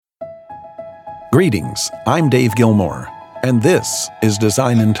Greetings, I'm Dave Gilmore, and this is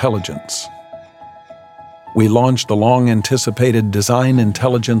Design Intelligence. We launched the long-anticipated Design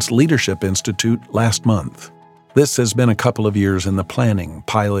Intelligence Leadership Institute last month. This has been a couple of years in the planning,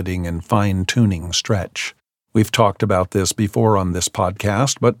 piloting, and fine-tuning stretch. We've talked about this before on this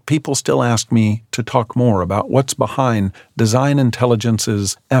podcast, but people still ask me to talk more about what's behind Design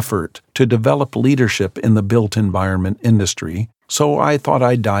Intelligence's effort to develop leadership in the built environment industry. So I thought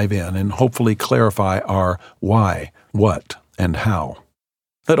I'd dive in and hopefully clarify our why, what, and how.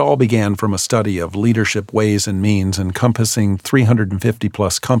 It all began from a study of leadership ways and means encompassing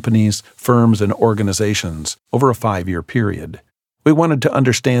 350-plus companies, firms, and organizations over a 5-year period. We wanted to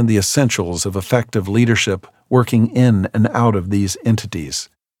understand the essentials of effective leadership working in and out of these entities.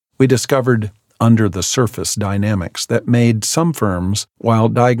 We discovered under-the-surface dynamics that made some firms while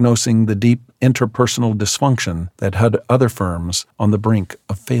diagnosing the deep interpersonal dysfunction that had other firms on the brink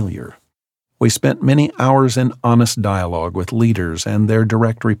of failure. We spent many hours in honest dialogue with leaders and their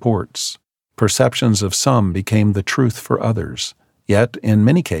direct reports. Perceptions of some became the truth for others. Yet, in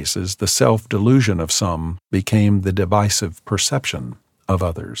many cases, the self-delusion of some became the divisive perception of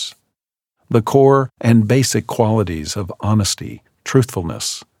others. The core and basic qualities of honesty,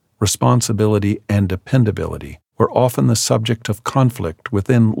 truthfulness, responsibility, and dependability were often the subject of conflict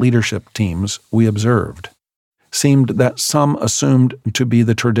within leadership teams we observed. Seemed that some assumed to be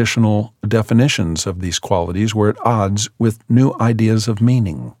the traditional definitions of these qualities were at odds with new ideas of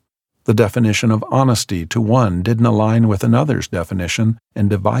meaning. The definition of honesty to one didn't align with another's definition,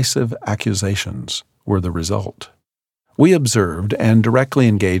 and divisive accusations were the result. We observed and directly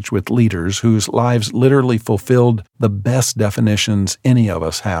engaged with leaders whose lives literally fulfilled the best definitions any of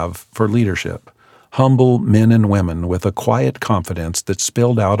us have for leadership. Humble men and women with a quiet confidence that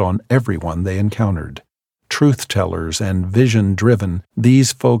spilled out on everyone they encountered. Truth-tellers and vision-driven,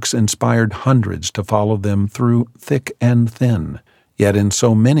 these folks inspired hundreds to follow them through thick and thin. Yet in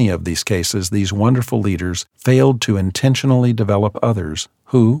so many of these cases, these wonderful leaders failed to intentionally develop others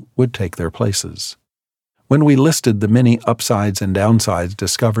who would take their places. When we listed the many upsides and downsides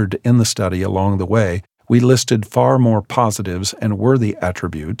discovered in the study along the way, we listed far more positives and worthy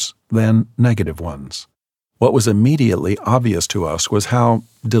attributes than negative ones. What was immediately obvious to us was how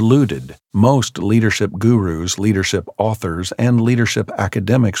diluted most leadership gurus, leadership authors, and leadership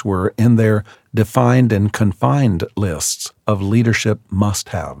academics were in their defined and confined lists of leadership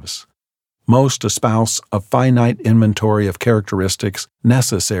must-haves. Most espouse a finite inventory of characteristics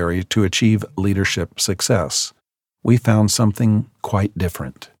necessary to achieve leadership success. We found something quite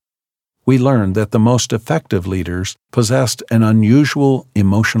different. We learned that the most effective leaders possessed an unusual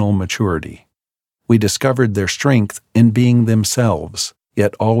emotional maturity. We discovered their strength in being themselves,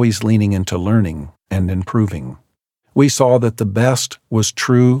 yet always leaning into learning and improving. We saw that the best was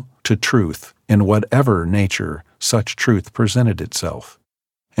true to truth in whatever nature such truth presented itself.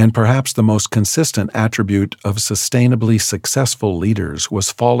 And perhaps the most consistent attribute of sustainably successful leaders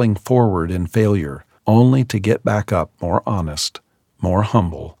was falling forward in failure, only to get back up more honest, more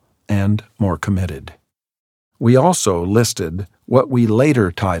humble, and more committed. We also listed what we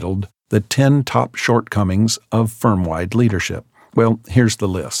later titled the 10 top shortcomings of firm-wide leadership. Well, here's the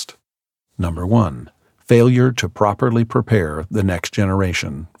list. Number 1, failure to properly prepare the next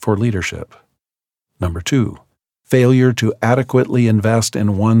generation for leadership. Number 2, failure to adequately invest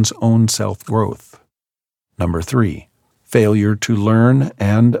in one's own self-growth. Number 3, failure to learn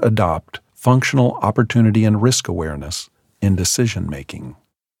and adopt functional opportunity and risk awareness in decision-making.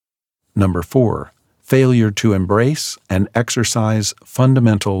 Number 4, failure to embrace and exercise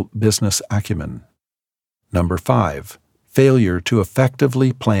fundamental business acumen. Number 5, failure to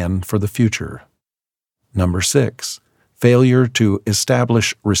effectively plan for the future. Number 6, failure to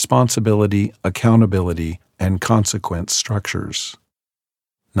establish responsibility, accountability, and consequence structures.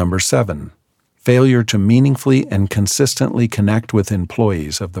 Number 7, failure to meaningfully and consistently connect with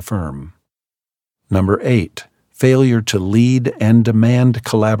employees of the firm. Number 8, failure to lead and demand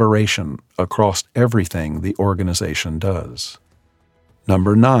collaboration across everything the organization does.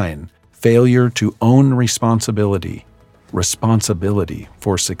 Number 9, failure to own responsibility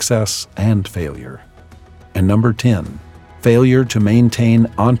for success and failure. And number 10, failure to maintain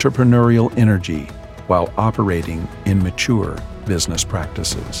entrepreneurial energy while operating in mature business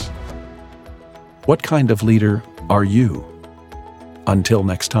practices. What kind of leader are you? Until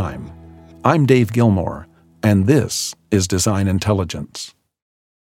next time, I'm Dave Gilmore, and this is Design Intelligence.